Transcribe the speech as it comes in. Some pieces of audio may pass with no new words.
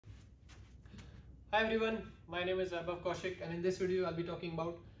Hi everyone, my name is Vaibhav and in this video I'll be talking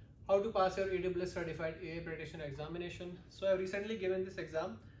about how to pass your AWS Certified AI Practitioner examination. So I've recently given this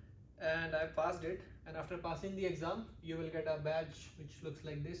exam and I've passed it, and after passing the exam you will get a badge which looks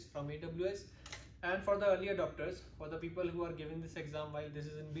like this from AWS. And for the early adopters, for the people who are giving this exam while this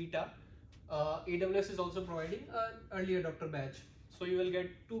is in beta, AWS is also providing an early adopter badge. So you will get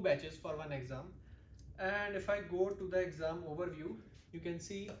two batches for one exam. And if I go to the exam overview, you can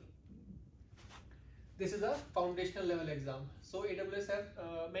see this is a foundational level exam. So AWS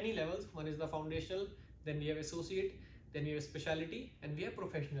have many levels. One is the foundational, then we have associate, then we have specialty, and we have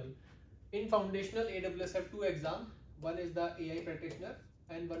professional. In foundational, AWS have two exams. One is the AI practitioner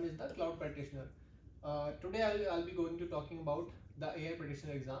and one is the cloud practitioner. Today I'll be going to talking about the AI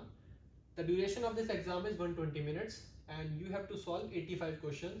practitioner exam. The duration of this exam is 120 minutes and you have to solve 85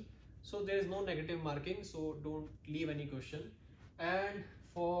 questions. So there is no negative marking, so don't leave any question. And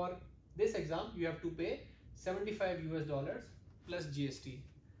for this exam you have to pay $75 plus GST.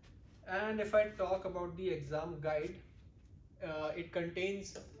 And if I talk about the exam guide, it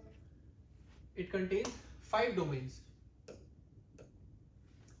contains 5 domains.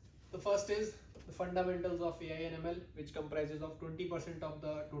 The first is the fundamentals of AI and ML, which comprises of 20% of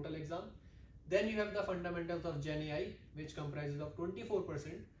the total exam. Then you have the fundamentals of Gen AI, which comprises of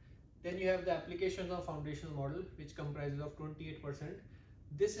 24%. Then you have the applications of foundational model, which comprises of 28%.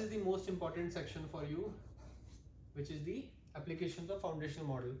 This is the most important section for you, which is the applications of foundational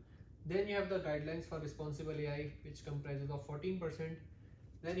model. Then you have the guidelines for responsible AI, which comprises of 14%.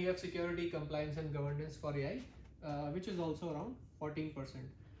 Then you have security, compliance and governance for AI, which is also around 14%.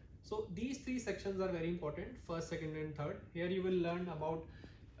 So these three sections are very important, first, second and third. Here you will learn about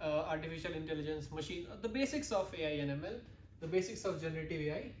artificial intelligence, machine, the basics of AI and ML, the basics of generative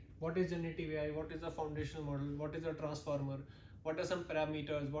AI. What is generative AI? What is a foundational model? What is a transformer? What are some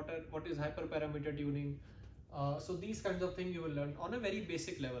parameters? What is hyperparameter tuning? So these kinds of things you will learn on a very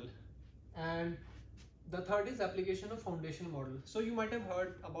basic level. And the third is application of foundational model. So you might have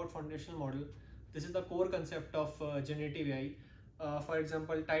heard about foundational model. This is the core concept of generative AI. For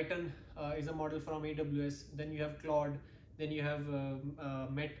example, Titan is a model from AWS. Then you have Claude. Then you have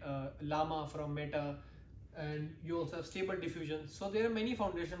Llama from Meta. And you also have Stable Diffusion. So there are many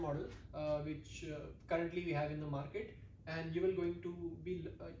foundation models which currently we have in the market, and you're going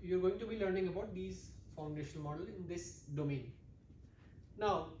to be learning about these foundational models in this domain.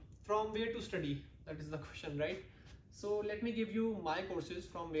 Now, from where to study? That is the question, right? So let me give you my courses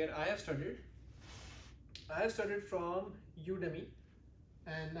from where I have studied. I have studied from Udemy,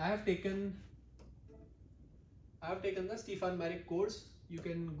 and I have taken the Stefan Marek course. You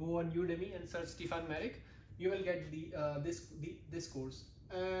can go on Udemy and search Stefan Marek. You will get this course.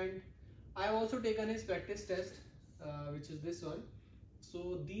 And I have also taken his practice test, which is this one.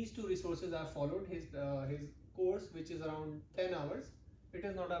 So these two resources I have followed. His course, which is around 10 hours. It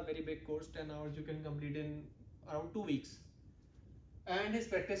is not a very big course. 10 hours you can complete in around 2 weeks. And his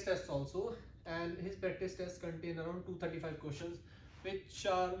practice tests also. And his practice tests contain around 235 questions,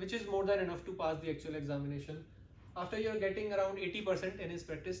 which is more than enough to pass the actual examination. After you're getting around 80% in his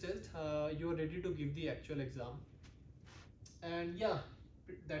practice test, you're ready to give the actual exam. And yeah,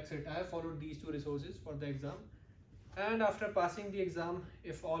 that's it. I have followed these two resources for the exam. And after passing the exam,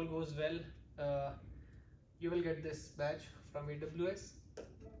 if all goes well, you will get this badge from AWS.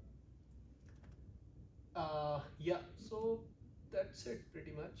 Yeah, so that's it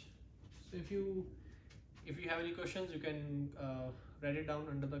pretty much. So if you have any questions, you can write it down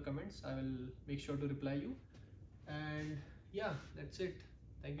under the comments. I will make sure to reply you. And yeah, that's it.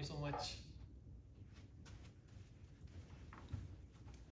 Thank you so much.